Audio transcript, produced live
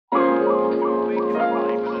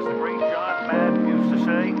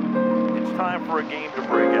a game to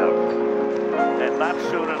break out. And not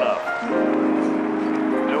soon enough.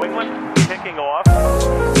 New England kicking off.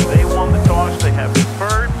 They won the toss. They have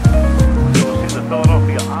deferred. So we'll see the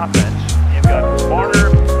Philadelphia offense. You've got Barner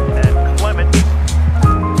and Clement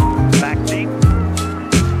back deep.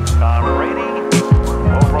 Tom Brady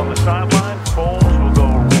over on the sideline. Foles will go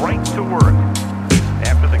right to work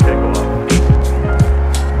after the kickoff.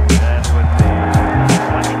 And with the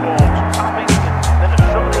flashballs popping in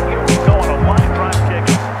Minnesota, here we go on a line drive kick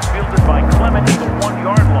fielded by Clement at the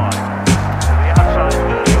 1-yard line. To the outside he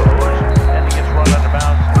goes, and he gets run out of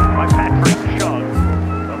bounds by Patrick Chung.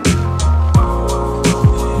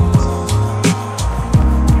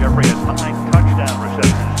 Jeffrey has 9 touchdown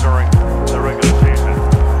receptions during the regular season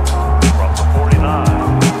from the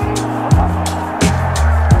 49.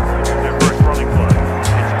 Their first running play.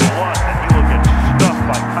 It's Blunt, and he will get stuffed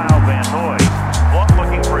by Kyle Van Noy. Blunt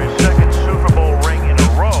looking for his second Super Bowl ring in a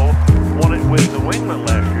row. Won it with New England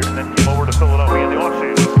last year, and then came over to Philadelphia in the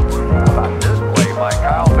offseason. How about this play by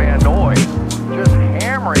Kyle Van Noy? Just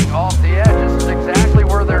hammering off the edge. This is exactly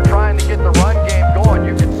where they're trying to get the run game going.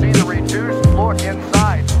 You can see the reduced look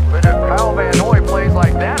inside. But if Kyle Van Noy plays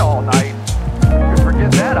like that all night, you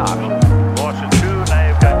forget that option. Loss of 2. Now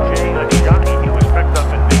you've got Jay Ajayi. He was picked up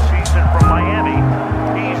in midseason from Miami.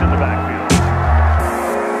 He's in the backfield.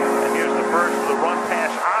 And here's the first of the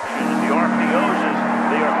run-pass option. The RPOs, as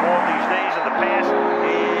they are called these days, and the pass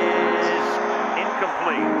is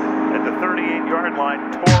incomplete. At the 38-yard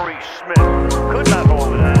line, Torrey Smith could not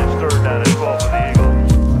hold it, and it's 3rd down and 12 for the Eagles.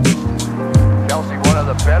 Kelsey, one of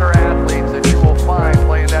the better athletes that you will find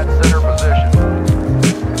playing that center position.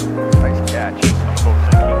 Nice catch. Some folks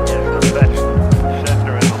think he is the best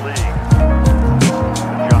center in the league.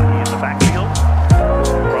 Ajayi in the backfield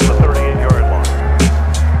from the 38-yard line.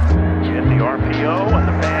 Get the RPO, and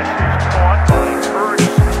the pass is caught by Hurts,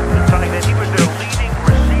 the tight end. He was their leading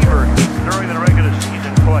receiver during the regular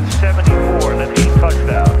season, caught 74 and then 8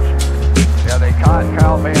 touchdowns. Yeah, they caught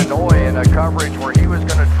Kyle Van Noy in a coverage where he was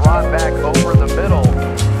going to drop back over the middle.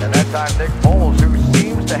 And that time Nick Foles, who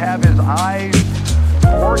seems to have his eyes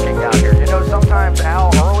working out here. You know, sometimes,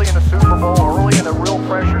 Al, early in the Super Bowl, early in a real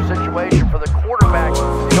pressure situation for the quarterback,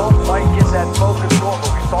 you don't quite get that focus going.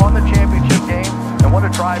 But we saw in the championship game, and what a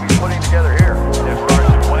drive he's putting together here. Yes,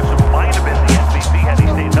 Carson Wentz might have been the MVP had he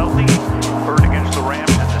stayed healthy. Hurt against the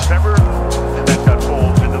Rams in December, and that got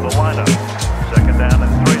Foles into the lineup. 2nd down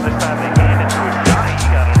and 3. This time they hand it to Ajayi. He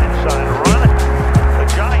got an inside run.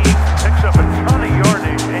 Ajayi picks up a ton of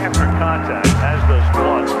yardage after contact, as does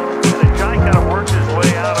Blunt. And Ajayi kind of worked his way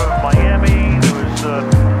out of Miami. There was a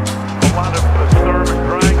lot of service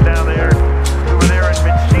drying down there. We were there in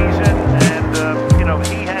mid-season, and you know,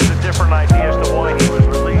 he has a different idea as to why he was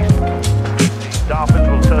released. The Dolphins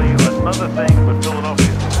will tell you another thing, but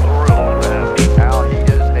Philadelphia is thrilled to have him. Al, he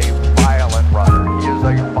is a violent runner. He is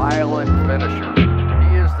a violent finisher.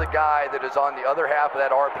 He is the guy that is on the other half of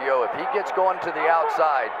that RPO. If he gets going to the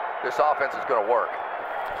outside, this offense is going to work.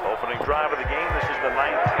 Opening drive of the game. This is the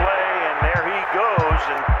 9th play, and there he goes,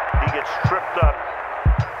 and he gets tripped up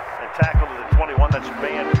and tackled at the 21. That's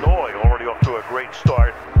Van Noy, already off to a great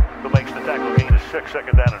start, who makes the tackle gain to 6,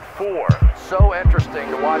 2nd down and 4. So interesting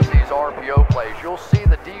to watch these RPO plays. You'll see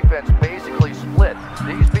the defense basically split.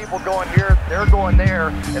 These people going here, they're going there,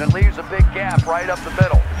 and it leaves a big gap right up the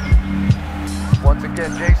middle. Once again,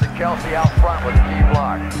 Jason Kelsey out front with a key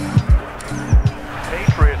block.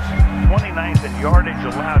 Patriots 29th in yardage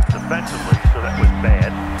allowed defensively, so that was bad.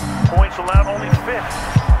 Points allowed only 5th.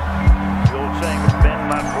 The old saying of bend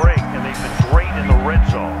not break, and they've been great in the red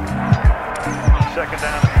zone. 2nd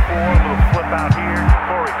down and 4, a little flip out here to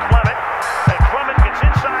Corey Clement. And Clement gets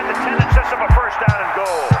inside the 10 and sets up a 1st down and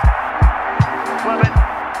goal. Clement,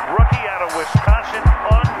 rookie out of Wisconsin,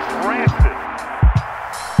 undrafted.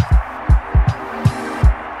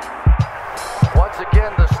 Once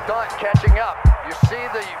again, the stunt catching up. You see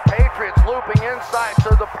the Patriots looping inside, so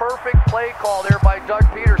the perfect play call there by Doug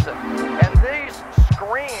Peterson. And these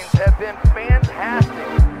screens have been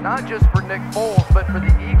fantastic, not just for Nick Foles, but for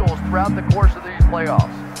the Eagles throughout the course of these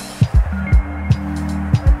playoffs.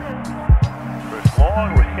 Chris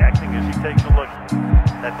Long reacting as he takes a look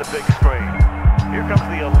at the big screen. Here comes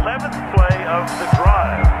the 11th play of the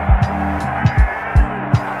drive.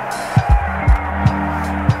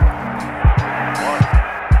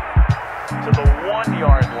 To the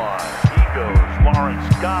 1-yard line. He goes. Lawrence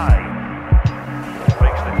Guy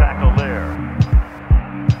makes the tackle there.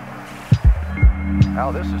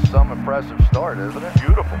 Now this is some impressive start, isn't it?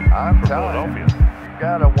 Beautiful. I'm for telling Philadelphia. you.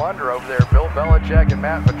 got to wonder over there, Bill Belichick and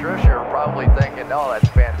Matt Patricia are probably thinking, oh, that's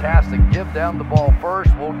fantastic. Give them the ball first.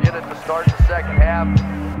 We'll get it to start the second half.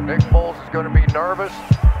 Nick Foles is going to be nervous.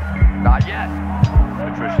 Not yet.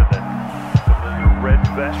 Patricia, that familiar red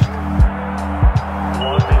vest.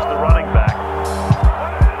 Blunt is the running back.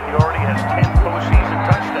 He already has 10 postseason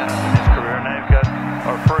touchdowns in his career. Now you've got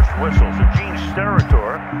our first whistle. So Gene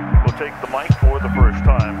Steratore will take the mic for the first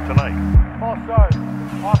time tonight. Ball start.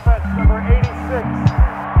 Offense number 86.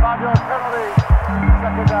 5-yard penalty.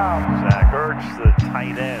 Second down. Zach Ertz, the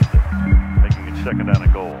tight end, making it second down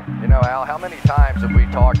and goal. You know, Al, how many times have we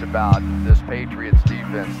talked about this Patriots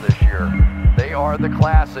defense this year? They are the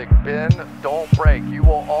classic bend, don't break. You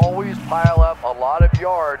will always pile up a lot of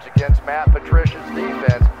yards against Matt Patricia's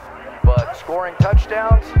defense, but scoring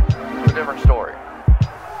touchdowns is a different story.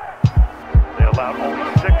 They allowed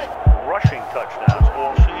only 6 rushing touchdowns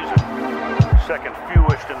all season, second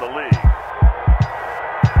fewest in the league.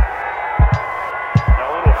 Now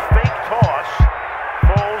a little fake toss.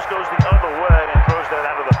 Foles goes the other way and throws that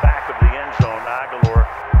out of the back of the end zone. Aguilar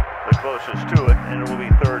the closest to it, and it will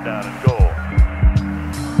be third down and goal.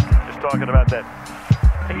 Just talking about that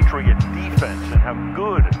Patriot defense and how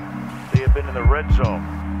good they have been in the red zone.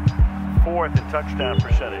 4th in touchdown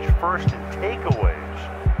percentage, 1st in takeaways.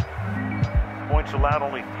 Points allowed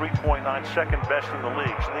only 3.9, second best in the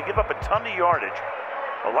league. So they give up a ton of yardage,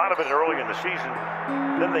 a lot of it early in the season.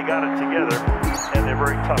 Then they got it together, and they're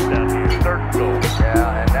very tough down here. Third and goal.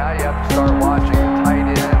 Yeah, and now you have to start watching the tight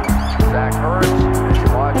end, Zach Ertz, and you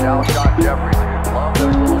watch Alshon Jeffrey. You love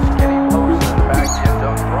those little skinny posts in the back of the end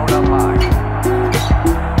zone thrown up high.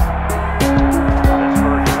 That's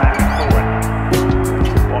Ertz back and forth.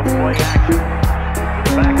 On play action to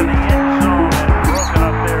the back of the end zone and broken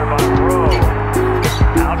up there by Rowe.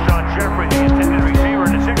 Alshon Jeffrey, the intended receiver,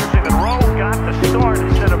 and it's interesting that Rowe got the start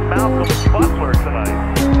instead of Malcolm Butler tonight.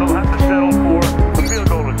 They'll have to settle for a field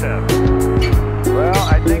goal attempt. Well,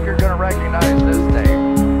 I think you're going to recognize this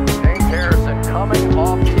name. James Harrison coming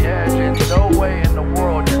off the edge. In no way in the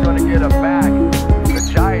world you're going to get a back,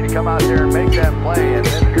 Ajayi, to come out there and make that play. And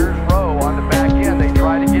then here's Rowe on the back end. They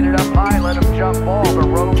try to get it up high, let him jump ball, but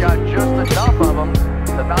Rowe got just enough of them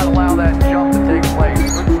to not allow that jump to take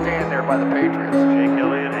place. Good stand there by the Patriots. Jake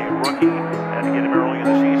Elliott, a rookie, had to get him early in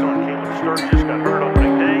the season when Caleb Sturgis got hurt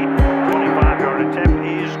opening day. 25-yard attempt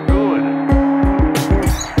is good.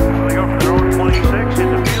 So they go from their own 26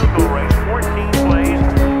 into field goal range, 14 plays,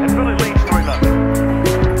 and Philly leads 3-0.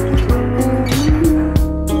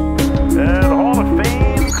 And the Hall of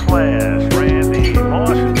Fame class, Randy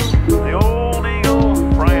Moss, the old Eagle,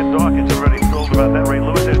 Brian Dawkins, already thrilled about that. Ray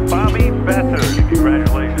Lewis and Bobby Beathard.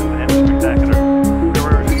 Congratulations and spectacular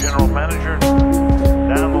career as a general manager.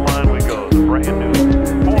 Down the line we go. The brand new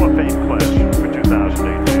Hall of Fame class for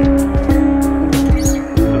 2018.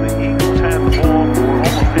 So the Eagles have the ball for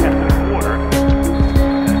almost half the quarter.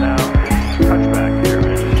 And now the touchback here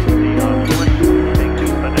is Dion Lewis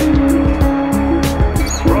takes the name.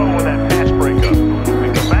 Rowe with that pass breakup. We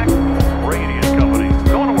come back. Brady and company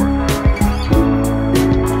going to work.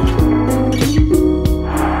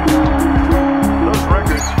 Those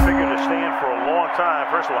records figure to stand for a long time.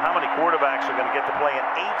 First of all, how many quarterbacks are going to get to play in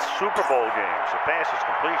 8 Super Bowl games? So passes,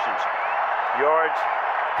 completions, yards,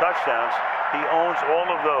 touchdowns. He owns all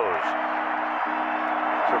of those.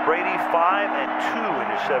 So Brady 5-2 in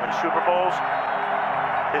his 7 Super Bowls.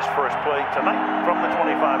 His first play tonight from the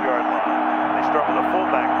 25-yard line. They start with a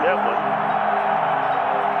fullback, Devlin,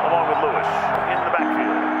 along with Lewis in the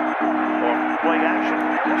backfield. On play action,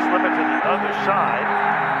 slip it to the other side,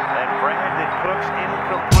 and Brandon Cooks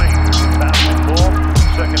incomplete. Bouncing ball,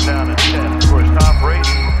 second down and 10. Of course, Tom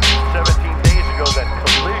Brady, 17 days ago, that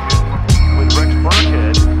collision with Rex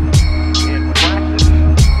Burkhead in practice,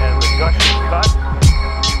 and the gushing cut.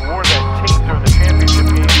 He wore that tape during the championship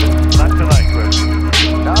game, but not tonight, Chris.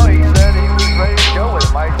 No, he said he was ready to go with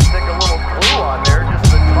it. Might stick a little glue on there just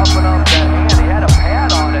to toughen up that hand. He had a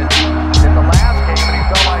pad on it in the last game, and he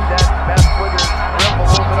felt like that messed with his grip a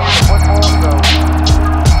little bit on the football. So,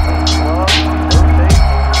 no tape,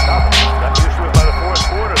 nothing. Got used to it by the fourth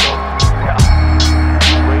quarter, though.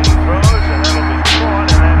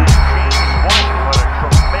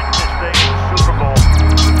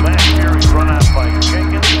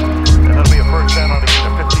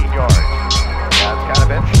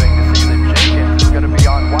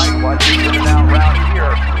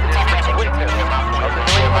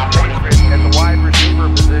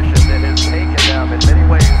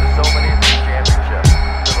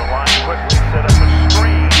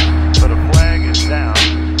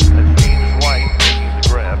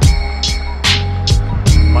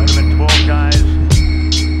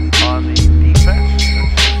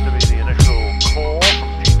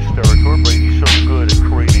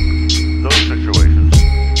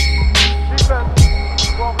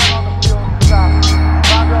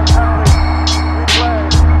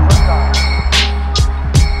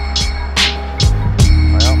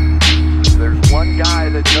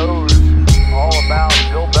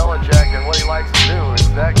 Bill Belichick and what he likes to do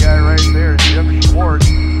is that guy right there, Jim Schwartz,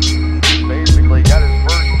 basically got his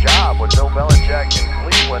first job with Bill Belichick in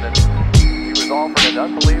Cleveland, and he was offered an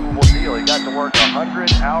unbelievable deal. He got to work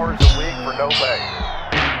 100 hours a week for no pay.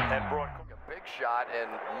 And brought a big shot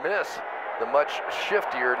and miss the much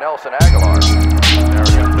shiftier Nelson Aguilar. There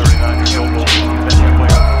again, 39-year-old defensive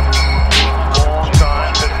player. Long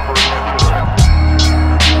time Pittsburgh Steelers.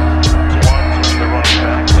 One to the running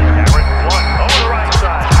back. Garrett Blunt over the right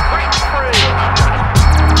side. Breaks free.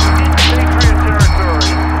 Into Patriot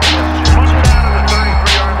territory. Punted out of the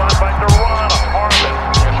 33-yard line by Deron Harmon.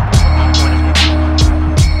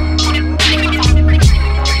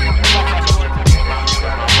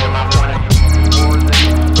 For the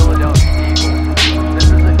Philadelphia Eagles. This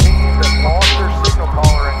is a team that lost their signal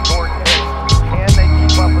caller in Jordan Hicks. Can they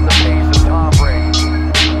keep up with the pace of Tom Brady?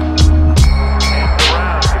 And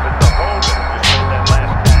around, give it to Hogan. Just made that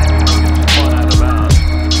last catch. Spun out of bounds.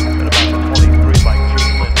 At about the 23 by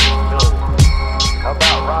Jalen Mills. How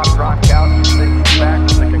about Rob Gronkowski thinking back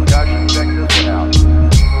from the concussion? Check this one out.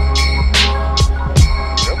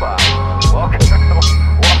 Goodbye.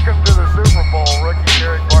 Welcome to the Super Bowl, rookie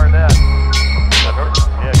Derek Barnett. Got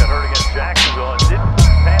hurt against Jacksonville and didn't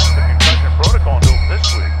pass the concussion protocol until this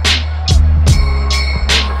week.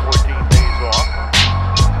 After 14 days off.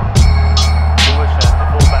 Lewis and the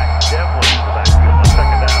fullback Devlin in the backfield. On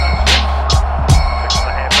second down and 6.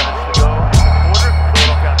 6.5 minutes to go in the quarter.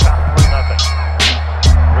 Philadelphia on top 3-0.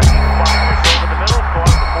 Brady fires over the middle, caught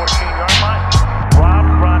at the 14-yard line. Rob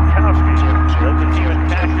Gronkowski led the team in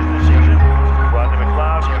catches this season. Rodney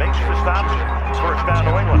McLeod makes the stop. First down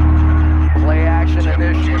to England. Play action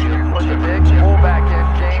initiative. Put the big fullback in,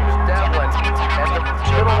 James Devlin, and the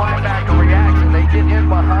middle linebacker reaction. They get in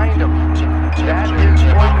behind him. That is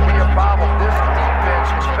going to be a problem. This defense,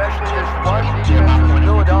 especially this run defense in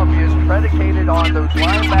Philadelphia, is predicated on those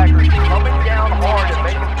linebackers coming down hard and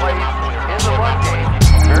making plays in the run game.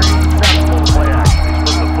 Very susceptible to play action.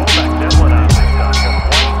 Put the fullback Devlin out. They got him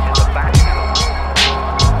White in the backfield.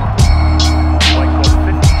 White caught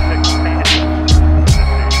 56 passes this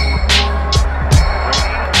season.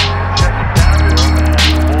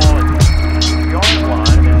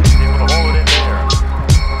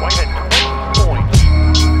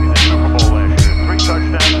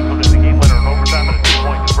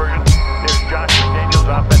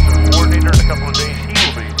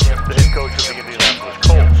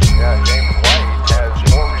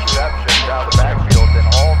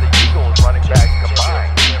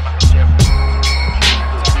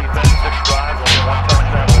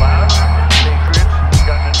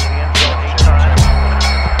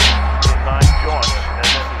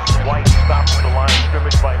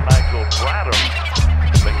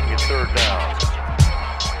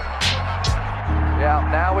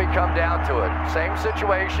 Same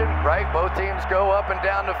situation, right? Both teams go up and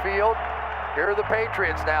down the field. Here are the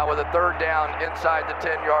Patriots now with a third down inside the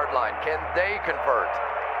 10-yard line. Can they convert?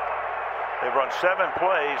 They've run 7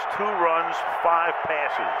 plays, 2 runs, 5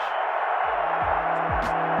 passes.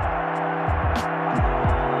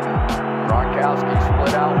 Gronkowski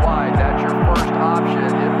split out wide. That's your first option.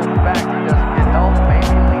 If in fact he doesn't get help, maybe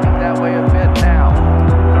leaning that way a bit now.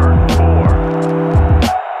 3rd and 4.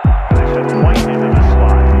 They send White into the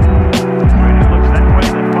slot. Brady looks that way,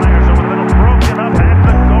 then fires over the middle. Broken up at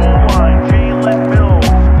the goal line. Jalen Mills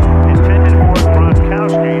intended for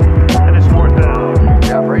Gronkowski, and it's 4th down.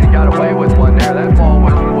 Yeah, Brady got away with one there. That ball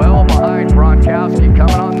was well behind Gronkowski,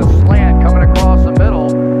 coming on the slant, coming across the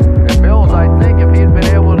middle. And Mills, I think, if he had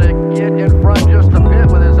been able to get in front just a bit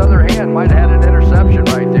with his other hand, might have had an interception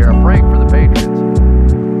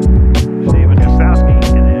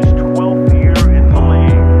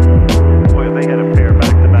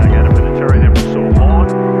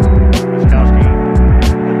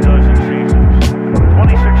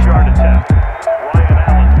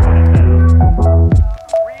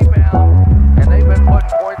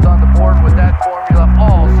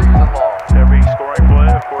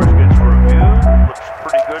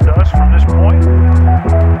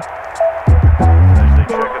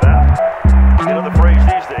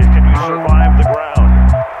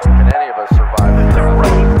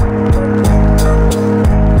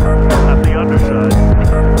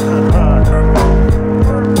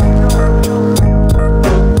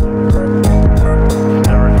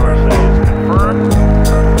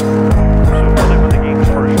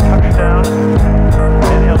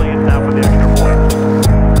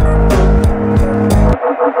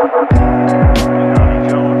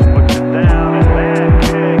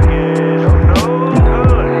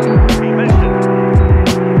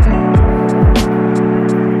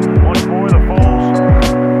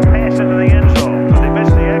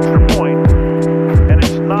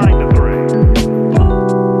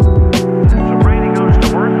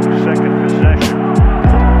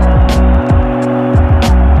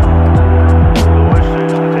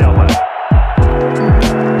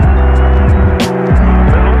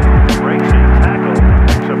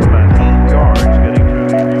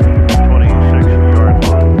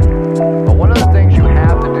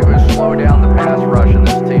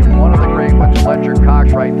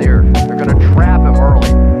Right there. They're going to trap him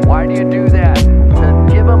early. Why do you do that? To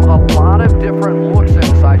give him a lot of different looks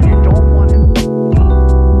inside. You don't want him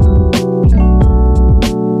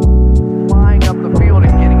flying up the field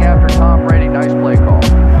and getting after Tom Brady. Nice play call.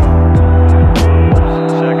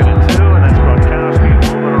 2nd and 2, and that's Gronkowski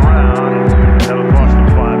moving around. That'll cost him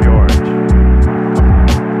 5 yards.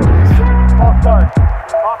 Offside.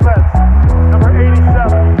 Offense. Number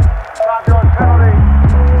 87. 5-yard penalty.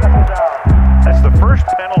 2nd down. That's the first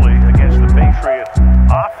penalty against the Patriots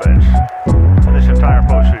offense in this entire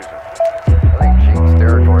postseason. I think Gene's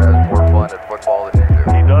territory has more fun at football than you do.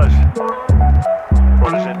 He does.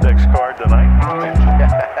 Brought his index card tonight.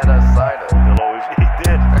 And I signed it. He'll always, he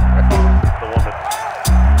did. The one that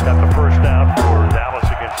got the first down for Dallas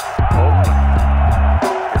against Oakland.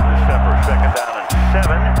 Here's this Pepper, 2nd down and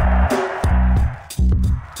 7.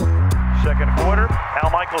 Second quarter.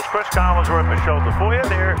 Al Michaels, Chris Collinsworth, Michelle DeFoya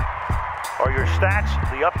there. Are your stats,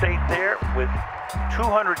 the update there with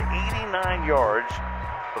 289 yards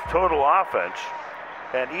of total offense,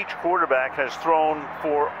 and each quarterback has thrown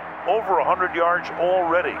for over 100 yards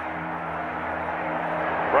already.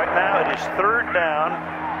 Right now it is 3rd down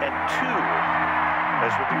and 2 as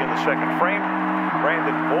we begin the second frame.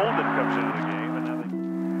 Brandon Bolden comes into the game,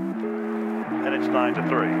 and it's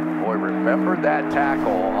 9-3. Boy, remember that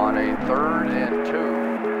tackle on a 3rd and 2.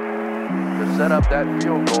 To set up that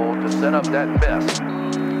field goal, to set up that miss.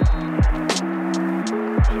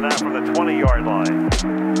 So now from the 20-yard line.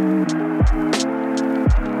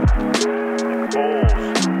 Nick Foles,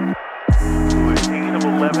 who is 8 of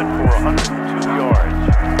 11 for 102 yards.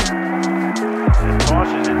 And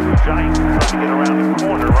tosses into a giant trying to get around the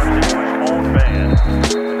corner, runs into his own man,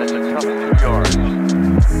 and that's a tough 2 yards.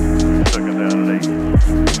 2nd down and 8.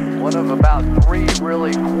 One of about 3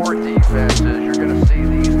 really core defenses. You're going to see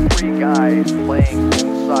these 3 guys playing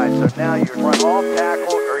inside. So now you run off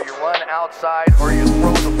tackle, or you run outside, or you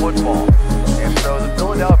throw the football. And so the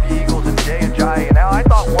Philadelphia Eagles and Jay Ajayi. Now I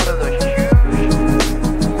thought one of the huge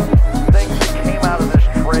things that came out of this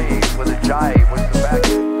trade with Ajayi was the fact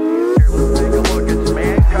that let's take a look. It's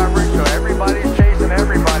man coverage, so everybody's chasing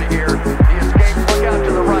everybody here. He escapes, look out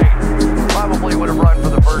to the right. Probably would have run for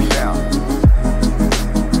the first down.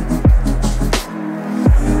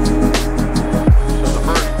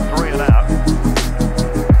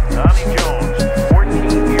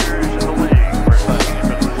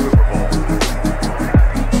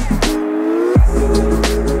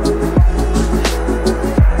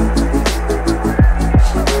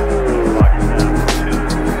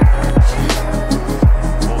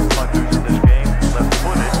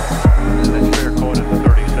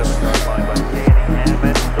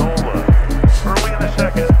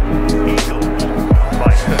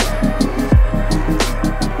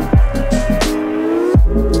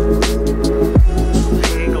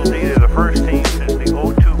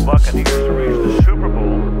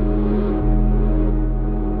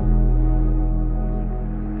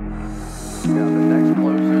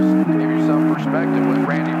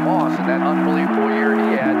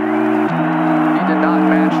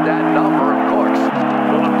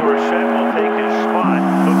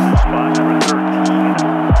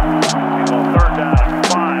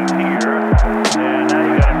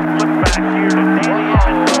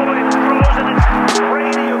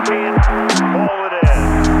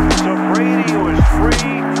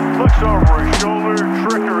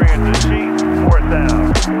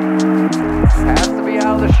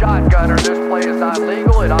 Shotgunner, this play is not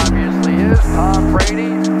legal. It obviously is. Tom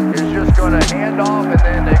Brady is just going to hand off and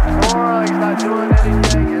then ignore. He's not doing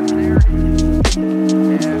anything. And there he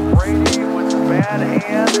is. And Brady with the bad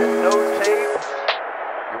hand and no tape.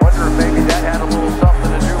 You wonder if maybe that had a little something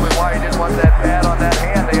to do with why he didn't want that pad on that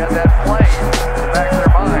hand. They had that play in the back of their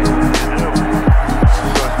mind. So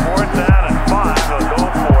it's 4th down and 5. They'll go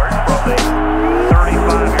for it from the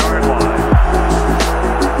 35-yard line.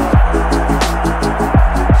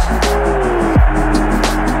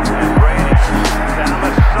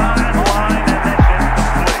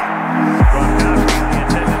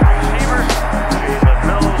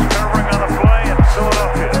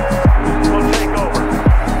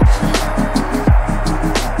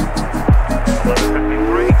 Let's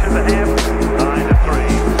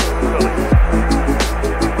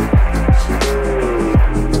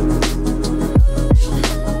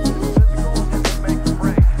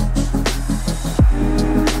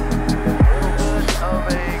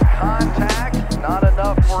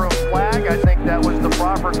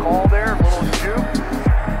proper call there, little juke.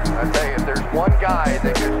 I tell you, if there's one guy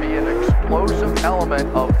that could be an explosive element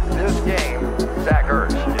of this game, Zach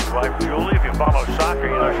Ertz. His wife Julie, if you follow soccer,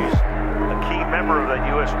 you know she's a key member of that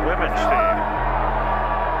U.S. women's team.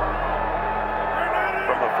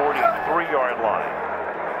 From the 43-yard line.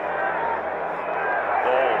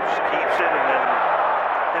 Bowles keeps it and then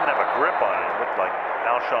didn't have a grip on it. It looked like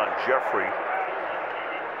Alshon Jeffrey,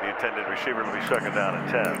 the intended receiver, will be second down and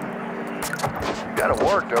 10. You got to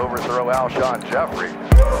work to overthrow Alshon Jeffrey.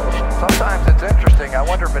 Sometimes it's interesting. I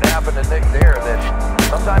wonder if it happened to Nick there that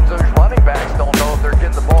sometimes those running backs don't know if they're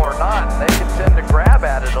getting the ball or not. And they can tend to grab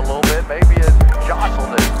at it a little bit. Maybe it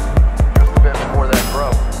jostled it just a bit before that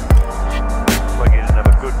throw. Looks like he didn't have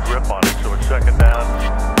a good grip on it, so it's second down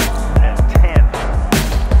and 10.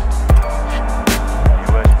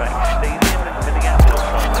 U.S. Bank Stadium in Minneapolis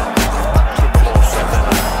on the Super Bowl Sunday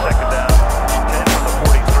night. Second down, 10 from the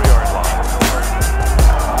 43-yard line.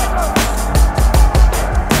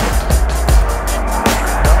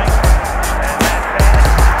 Coming, and that pass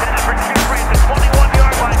intended for Jeffrey at the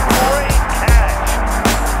 21-yard line. Great catch.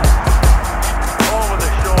 Over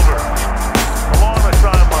the shoulder, along the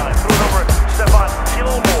sideline, threw it over Stephon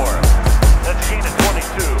Gilmore. That's a gain of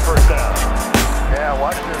 22, first down. Yeah,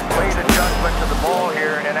 watch this late adjustment to the ball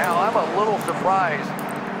here. And Al, I'm a little surprised.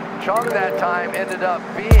 Chunk of that time ended up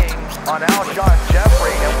being on Alshon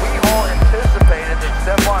Jeffrey, and we all anticipated that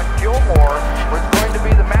Stephon Gilmore was going to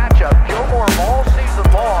be the matchup. Gilmore all season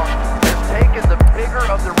long has taken the bigger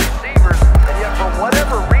of the receivers, and yet for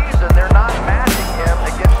whatever reason, they're not matching him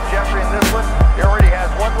against Jeffrey in this one. He already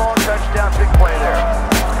has one long touchdown, big play there.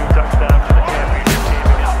 2 touchdowns in the championship game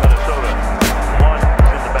against Minnesota. One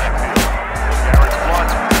is in the backfield. Garrett Blunt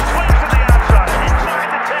swings to the outside,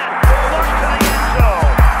 inside the 10, Blunt to the end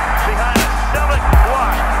zone. Behind a selling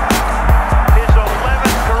block. His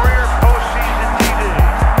 11th career postseason TD.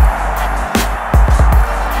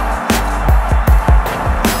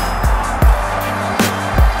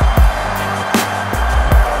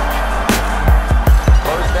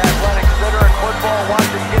 Most athletic center in football wants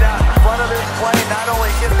to get out in front of this play. Not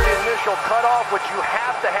only gets the initial cutoff, which you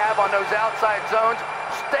have to have on those outside zones,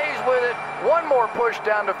 stays with it. One more push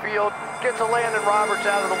down the field, gets a Landon Roberts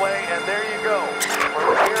out of the way, and there you go.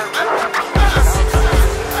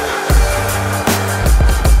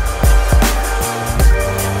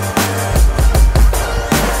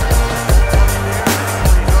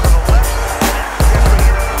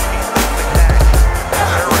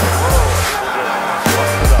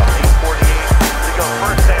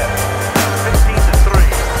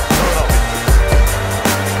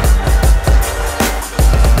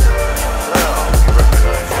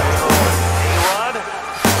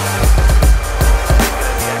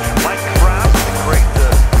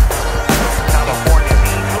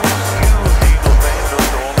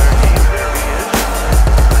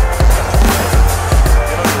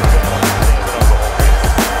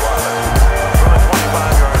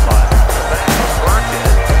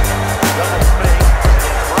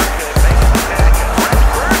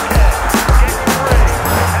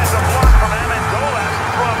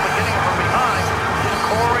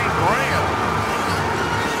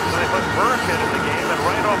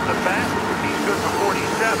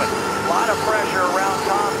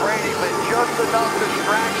 Enough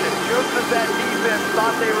distraction, just as that defense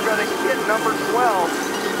thought they were going to get number 12,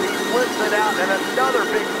 he flips it out and another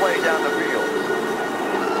big play down the field.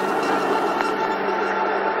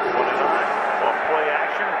 29, off play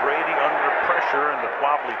action, Brady under pressure, and the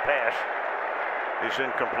wobbly pass is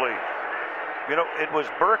incomplete. You know, it was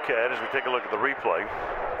Burkhead, as we take a look at the replay,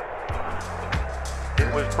 it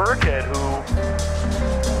was Burkhead who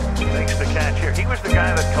makes the catch here. He was the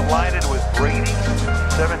guy that collided with Brady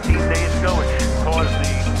 17 days ago, which caused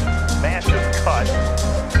the massive cut.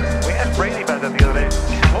 We asked Brady about that the other day.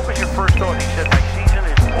 What was your first thought? He said, my season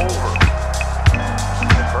is over.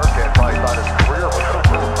 And Burkhead probably thought his career was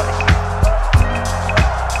over.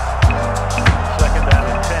 Second down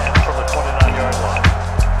and 10 from the 29-yard line.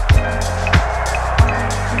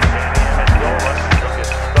 Danny Amendola will get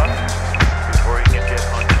stuck before he can get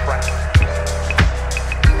on track.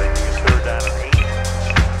 Making a third down and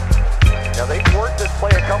 8. Now they've worked this play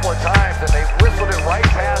a couple of times and they've whistled it right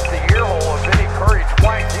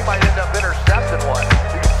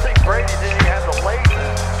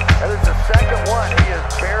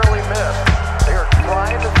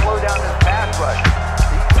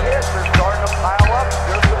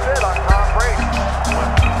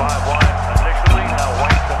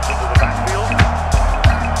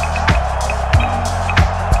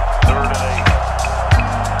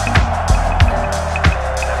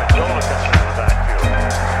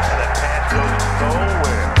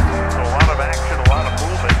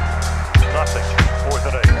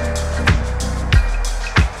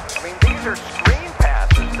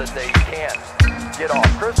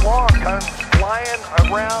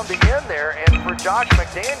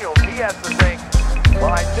think,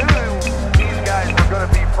 well, I knew these guys were going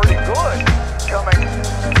to be pretty good coming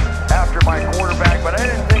after my quarterback, but I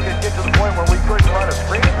didn't think it'd get to the point where we couldn't run a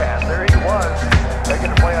screen pass. There he was,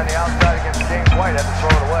 making a play on the outside against James White, had to throw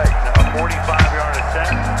it away. A 45-yard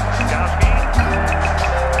attempt. Skowski.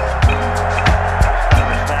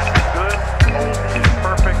 The snap is good. Hold is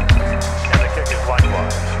perfect. And the kick is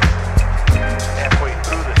likewise. Halfway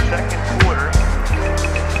through the second quarter,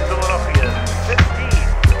 Philadelphia 15.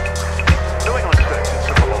 New England 6 in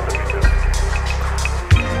Super Bowl 52.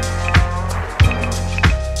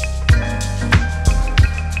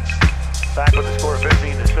 Back with the score of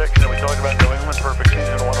 15-6, and we talked about New England, perfect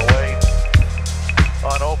season one away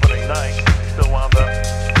on opening night. They still wound up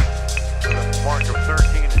with a mark of 13-3.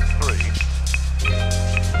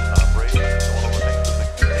 Brady, one of the things with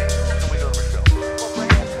the game. Can we go to Michelle?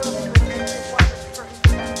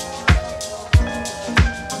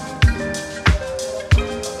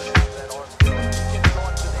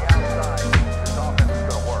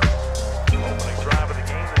 Opening drive of the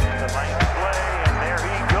game, this is a nice play, and there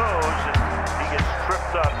he goes, and he gets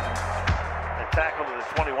tripped up and tackled to the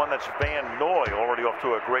 21. That's Van Noy, already off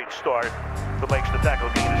to a great start, but makes the tackle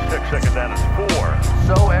gain of 6, second down and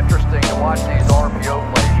 4. So interesting to watch these RPO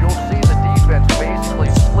plays. You'll see the defense basically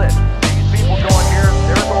split. These people going here,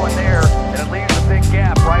 they're going there, and it leaves a big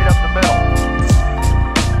gap right up the middle.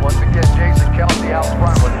 Once again, Jason Kelsey out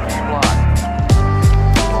front with a key block.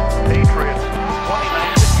 Patriots,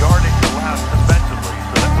 29th yardage allowed defensively,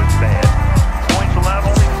 so that was bad. Points allowed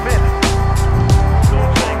only 5th. Still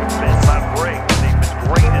saying it's not great, but they've been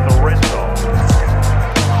great in the red zone.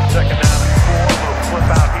 Second down and 4, little flip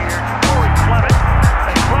out here. Corey Clement,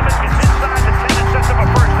 and Clement gets inside the 10 and sets up a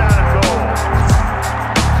first down and goal.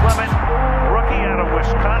 Clement, rookie out of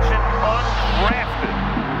Wisconsin, undrafted.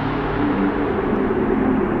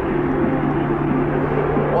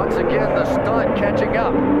 Once again, the stunt catching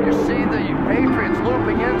up. You see the Patriots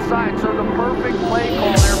looping inside, so the perfect play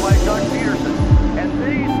call there by Doug Peterson. And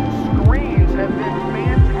these screens have been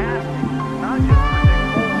fantastic, not just for Nick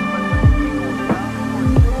Foles, but for the Eagles.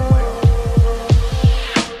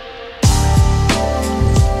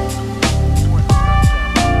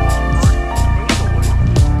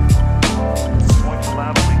 Points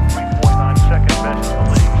allowed only 3.9, second best in the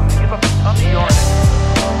league. They give up a ton of yardage,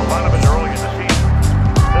 a lot of it early in the season.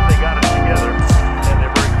 Then they got it together, and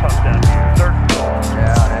they're very tough down here. Third and goal.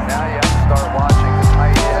 Yeah, and now you have to start watching the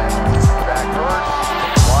tight end, Zach Ertz.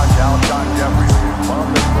 Watch Alshon Jeffrey, who's one of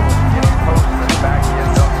those little skinny posts in the back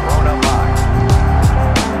end up, thrown up high.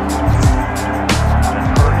 That's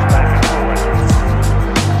Ertz back and forth.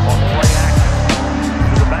 On play action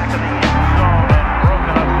to the back of the end zone and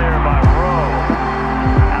broken up there by Rowe.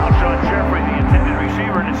 Alshon Jeffrey, the intended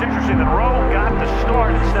receiver, and it's interesting that Rowe got the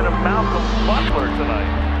start instead of Malcolm Butler tonight.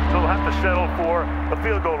 So he'll have to settle for a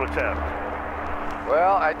field goal attempt.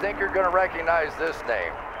 Well, I think you're going to recognize this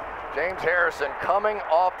name. James Harrison coming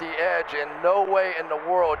off the edge, and no way in the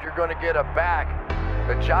world you're going to get a back,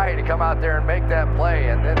 Ajayi, to come out there and make that play.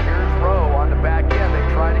 And then here's Rowe on the back end.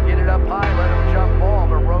 They try to get it up high, let him jump ball,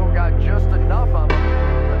 but Rowe got just enough of him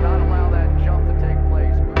to not allow that jump to take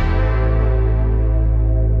place.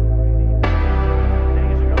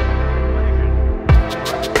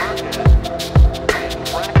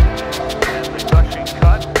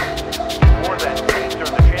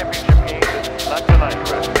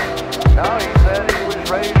 No, he said he was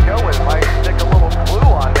ready to go with it. Might stick a little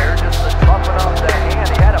glue on there just to toughen up that hand.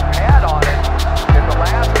 He had a pad on it in the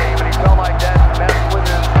last game, and he felt like that messed with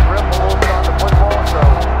his grip a little bit on the football. So,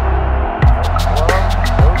 no glove,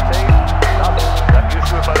 no tape, nothing. Got used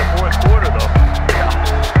to it by the fourth quarter, though. Yeah.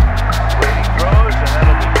 Brady throws, and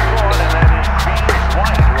that'll be caught, and that is James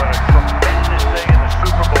White, who had a tremendous day in the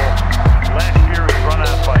Super Bowl. Last year, he was run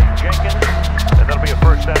out by Jenkins, and that'll be a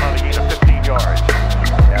first down on a gain of 15 yards.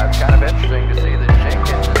 Yeah, it's kind of interesting to see that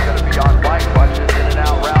Jenkins is going to be on White. Watch this in and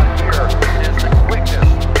out route here. It is the quickness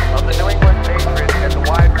of the New England Patriots at the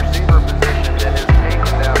wide receiver position that has taken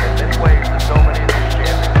them in many ways to so many of these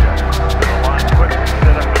championships. The line quickly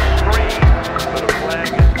set up a screen, but a flag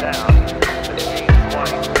is down. And James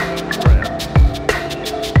White is grabbed.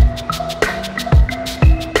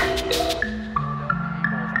 Eagles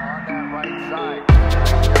on that right side.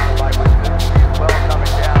 Nice job by Wisniewski as well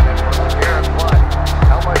coming down. And for LeGarrette Blount,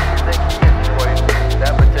 how much do you think he enjoyed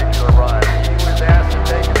that particular run? He was asked to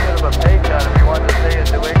take a bit of a pay cut if he wanted to stay in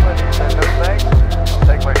New England. He said, no thanks. I'll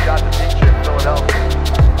take my shot to teach you in Philadelphia.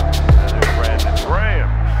 And there's Brandon Graham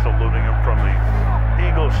saluting him from the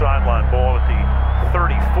Eagles sideline. Ball at the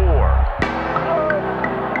 34.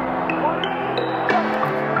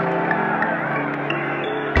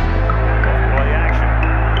 Play action.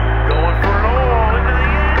 Going for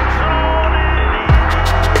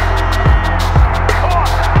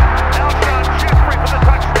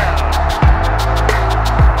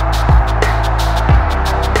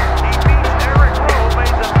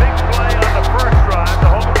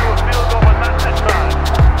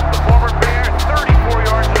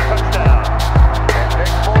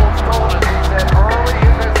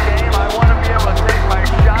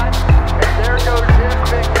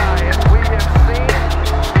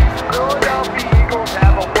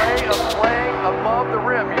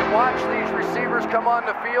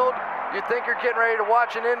You'd think you're getting ready to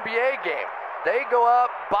watch an NBA game. They go up,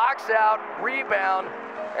 box out, rebound,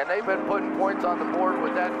 and they've been putting points on the board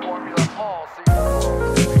with that formula all season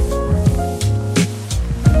long.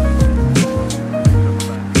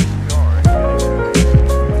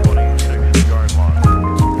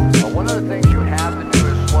 One of the things you have to do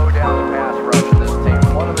is slow down the pass rush of this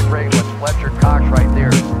team. One of the great ones, Fletcher Cox right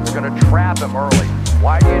there. They're going to trap him early.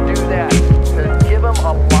 Why do you do that? To give him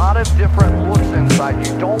a lot of different looks inside.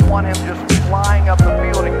 You don't want him just flying up the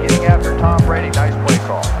field and getting after Tom Brady. Nice play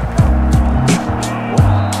call.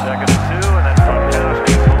 Second and 2, and then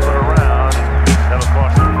Gronkowski moving around. That'll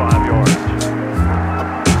cost him 5 yards.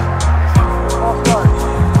 Ball start.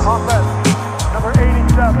 Offense, number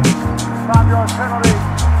 87. 5-yard penalty.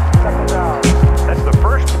 Second down. That's the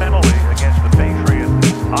first penalty against the Patriots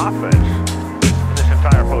offense in this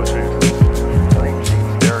entire postseason. I think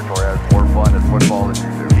Gene's territory has more fun in football than you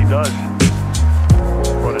do. He does.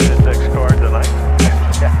 Brought his index card tonight.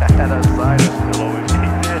 And a sign it. He'll always he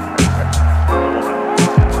did.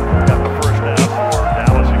 Got the first down for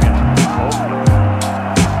Dallas against Oakland.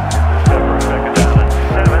 Second down and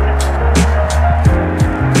 7.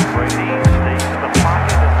 Brady stays in the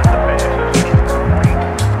pocket, and then the pass is incomplete.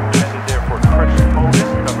 Intended there for Chris Hogan,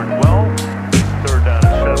 covered well. Third down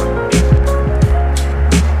and 7.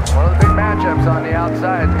 One of the big matchups on the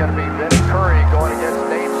outside is going to be Vinny Curry going against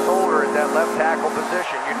Nate Solder at that left tackle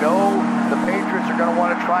position. You know the Patriots are going to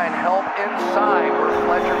want to try and help inside where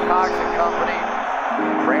Fletcher Cox and company,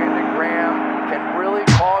 Brandon Graham can really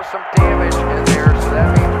cause some damage in there. So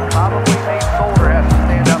that means probably Nate Solder has to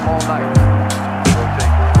stand up all night.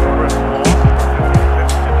 Rotate Chris Long,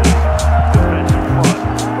 defensive front.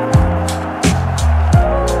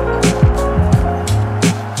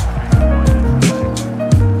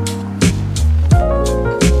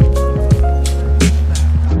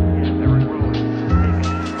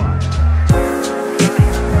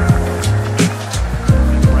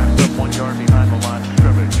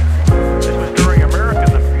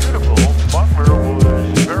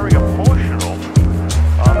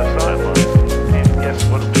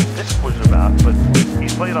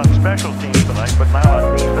 Special teams tonight, but not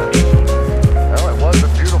on defense. Well, it was a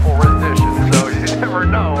beautiful rendition, so you never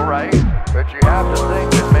know, right? But you have to think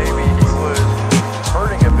that maybe he was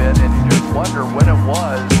hurting a bit, and you just wonder when it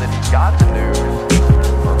was that he got the news,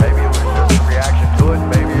 or maybe it was just a reaction to it,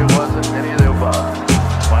 maybe it wasn't any of the above.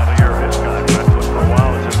 Final year of his contract, but for a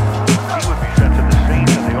while as if he would be sent to the scene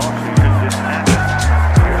in the offseason. Didn't happen.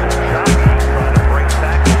 Here's a jockey trying to break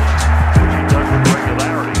tackles, which he does with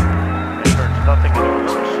regularity, and turns nothing into a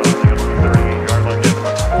moonsault. 38-yard line, get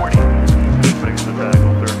about 40. Breaks the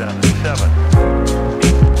tackle, third down and 7.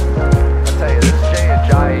 I tell you, this Jay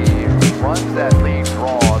Ajayi runs that lead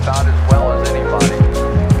draw about as well as anybody.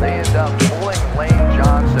 They end up pulling Lane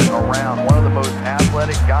Johnson around, one of the most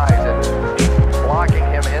athletic guys, and blocking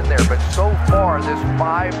him in there. But so far, this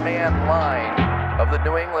 5-man line of the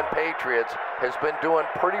New England Patriots has been doing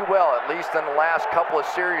pretty well, at least in the last couple of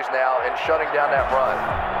series now, in shutting down that run.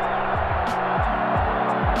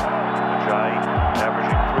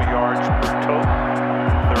 Averaging 3 yards per tote.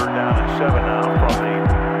 Third down and 7 now from the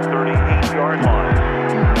 38-yard line.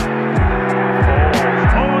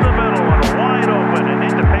 Falls over the middle and wide open, and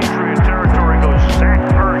into Patriot territory goes Zach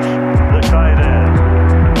Ertz, the tight end.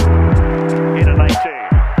 Gain of 19.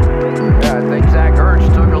 Yeah, I think Zach Ertz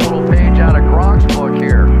took a little page out of Gronk's book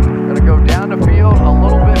here. Going to go down the field, a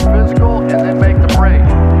little bit physical, and then make the break.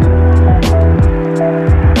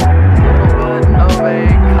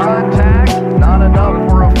 Contact, not enough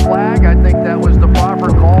for a flag. I think that was the proper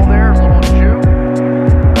call there. A little juke.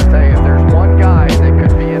 I tell you, if there's one guy that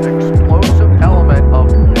could be an explosive element of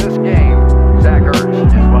this game, Zach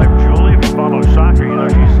Ertz. His wife Julie, if you follow soccer, you know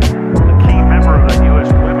she's a key member of that U.S.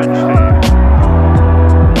 women's team.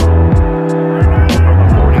 From the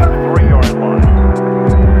 43-yard line.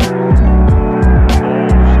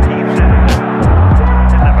 Bowles keeps it.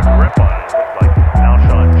 Didn't have a grip on it. Looked like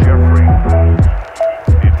Alshon Jeffrey.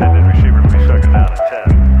 Intended receiver to be second down and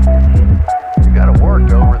 10. You got to work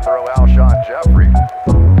to overthrow Alshon Jeffrey.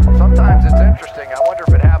 Sometimes it's interesting. I wonder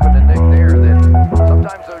if it happened to Nick there that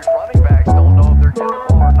sometimes those running backs don't know if they're getting the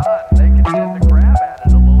ball or not, and they can tend to grab at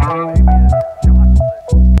it a little bit. Maybe it jostles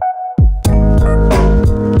it.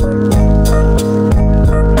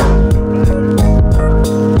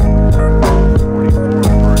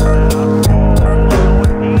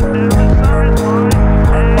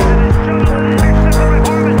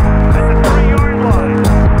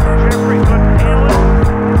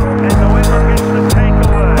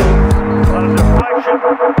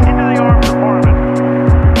 Into the arms of Harmon.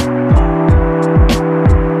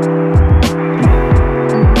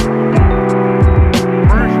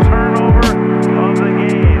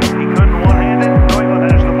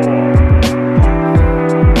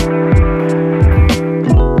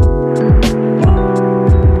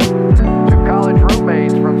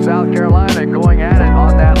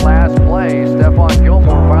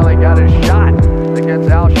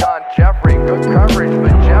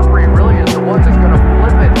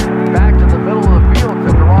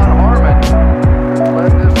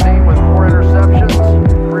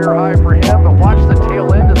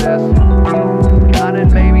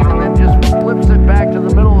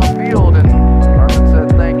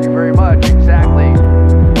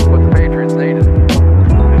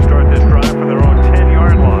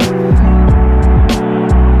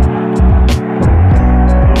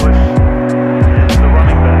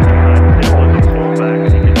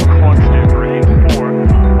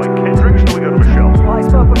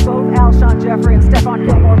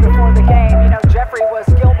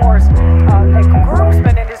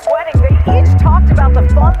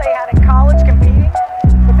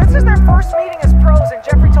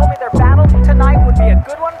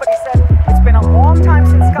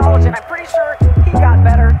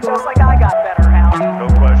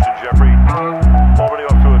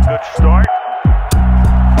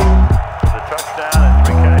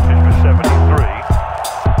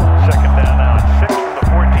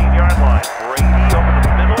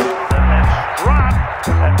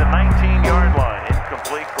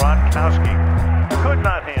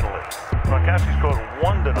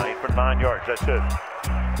 That's it.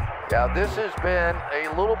 Yeah, this has been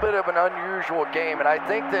a little bit of an unusual game, and I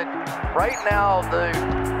think that right now the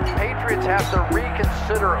Patriots have to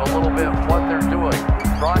reconsider a little bit what they're doing.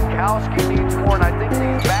 Gronkowski needs more, and I think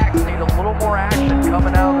these backs need a little more action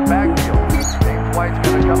coming out of the backfield. James White's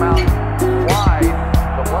going to come out wide,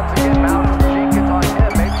 but once again, Malcolm Jenkins on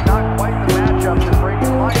him. Maybe not quite the matchup that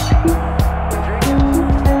Brady likes. Jenkins.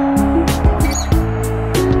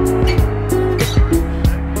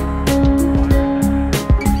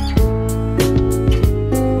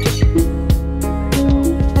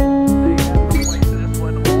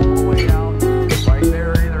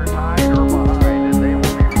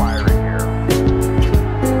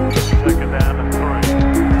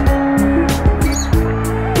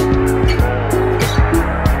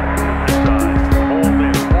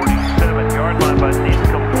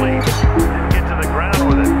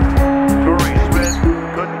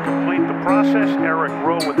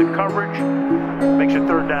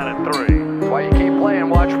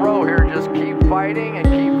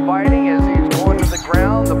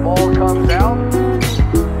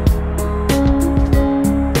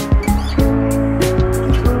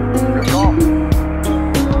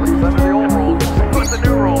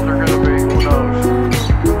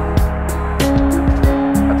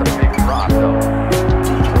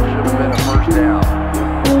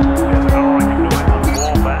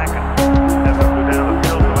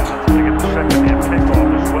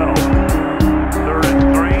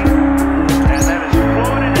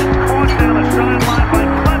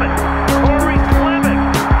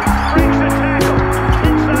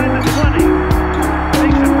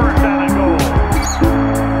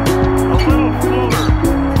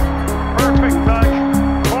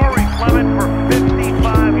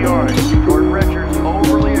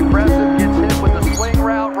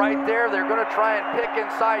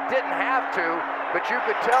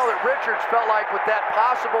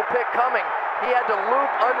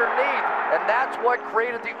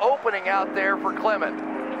 Created the opening out there for Clement.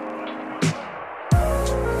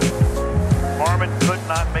 Harmon could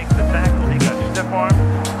not make the tackle. He got stiff arm.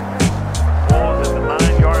 Ball's at the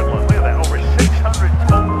 9-yard line. Look at that, over 600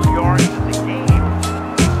 total yards in the game.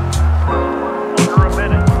 Under a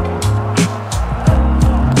minute.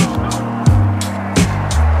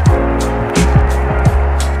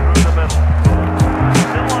 Through the middle.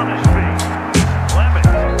 Still on his feet. Clement.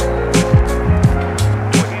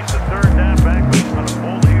 Well, he's the third down back.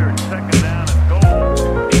 Second down and goal.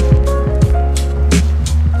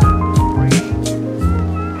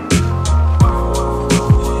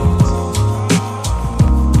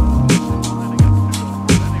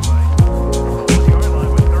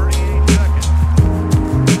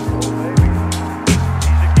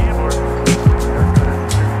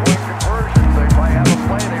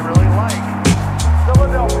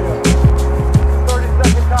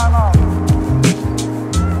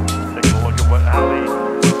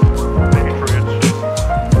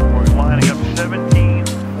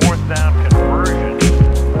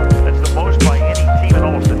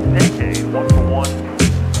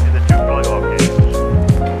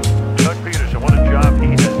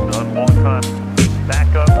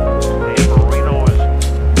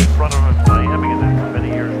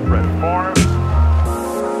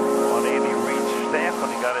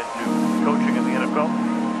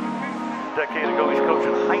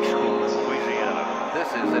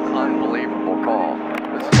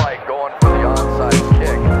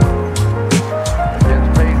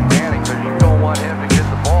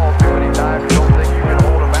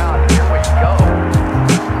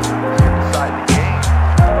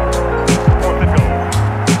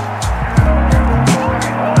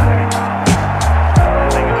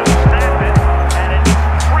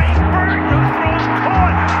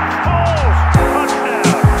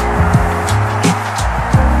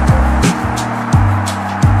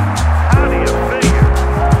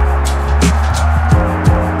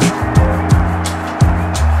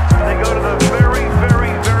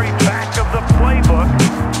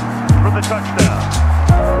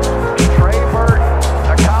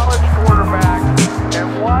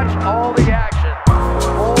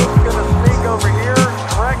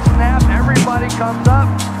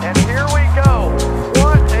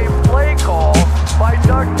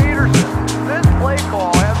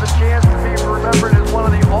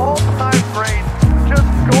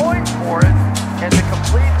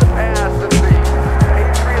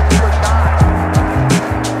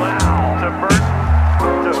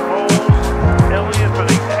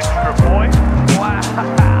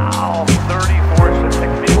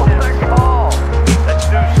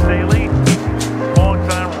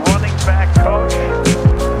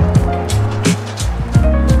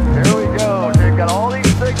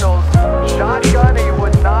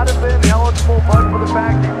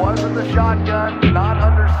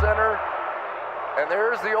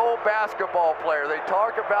 there's the old basketball player. They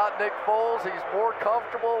talk about Nick Foles. He's more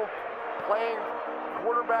comfortable playing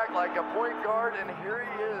quarterback like a point guard, and here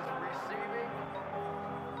he is receiving.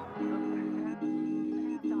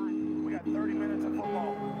 We got 30 minutes of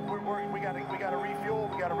football. We got to refuel,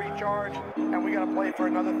 we got to recharge, and we got to play for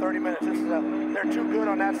another 30 minutes. They're too good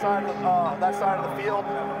on that side of the field,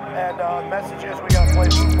 and the message is we got to play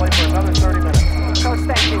for another 30 minutes. Coach,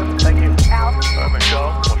 thank you. Thank you. Al? All right,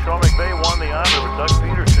 Michelle. Well, Sean McVay won the honor, but Doug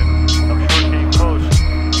Peterson, I'm sure, came close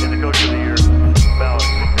in the Coach of the Year ballot.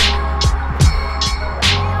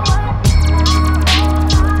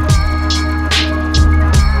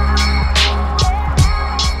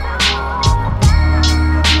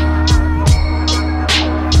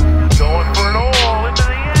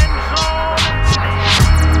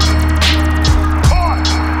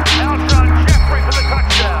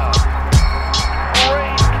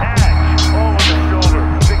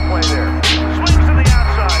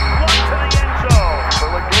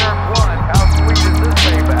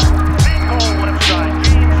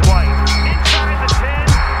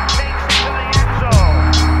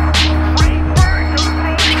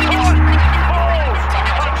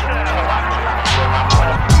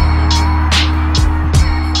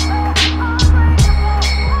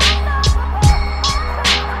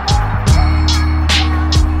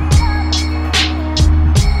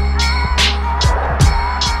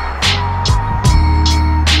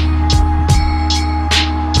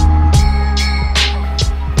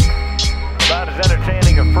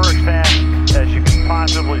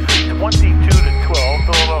 Possibly 22-12,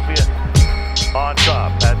 Philadelphia on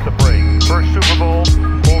top at the break. First Super Bowl,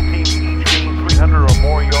 both teams each gained 300 or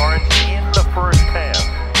more yards in the first half.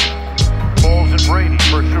 Foles and Brady,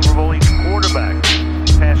 first Super Bowl each quarterback,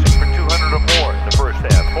 passing for 200 or more in the first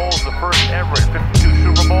half. Foles, the first ever in 52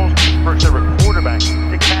 Super Bowls, first ever quarterback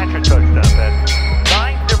to catch a touchdown. Had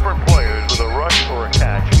 9 different players with a rush or a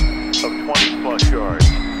catch of 20-plus yards.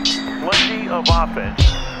 Plenty of offense,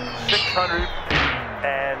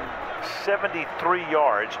 673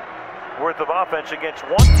 yards worth of offense against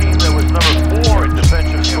one team that was number 4 in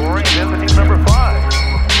defensive scoring and the other team number 5.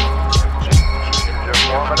 Just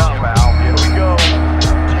warming up, Al. Here we go.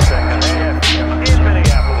 Second half in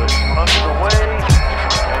Minneapolis. Underway.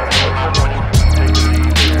 And take the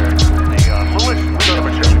lead there. Lewis, we go to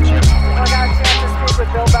Michelle. I got a chance to speak with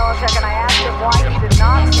Bill Belichick, and I asked him why he did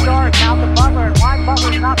not start Malcolm Butler and why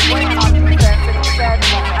Butler's not playing on defense. And he said,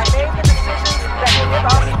 I made the decisions that give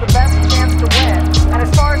us the best chance to win. And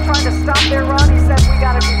as far as trying to stop their run, he said we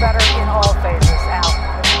got to do better in all phases. Al?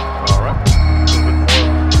 All right. A little bit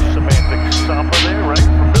more semantic samba there, right,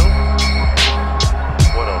 from Bill?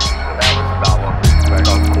 What else? That was about what we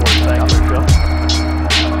expected. Of course, thank you, Michelle.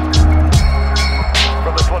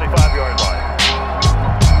 From the 25-yard line.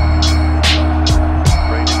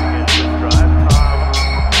 Brady begins this drive. Tom,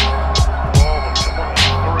 12 of 23.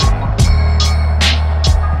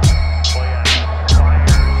 Play out.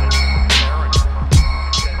 Myers and Aaron.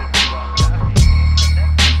 Intended for Gronkowski.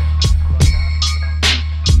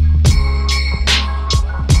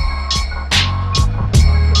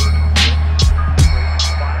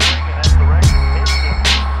 Firing in that direction.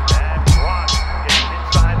 And Gronk gets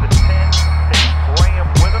inside the 10. Takes Graham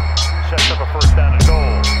with him. Sets up a first down and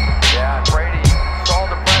goal. Yeah, Brady saw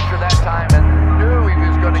the pressure that time and knew he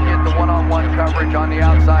was going to get the one-on-one coverage on the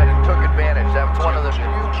outside and took advantage. That was one of the few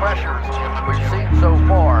pressures we've seen so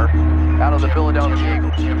far out of the Philadelphia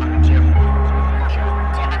Eagles.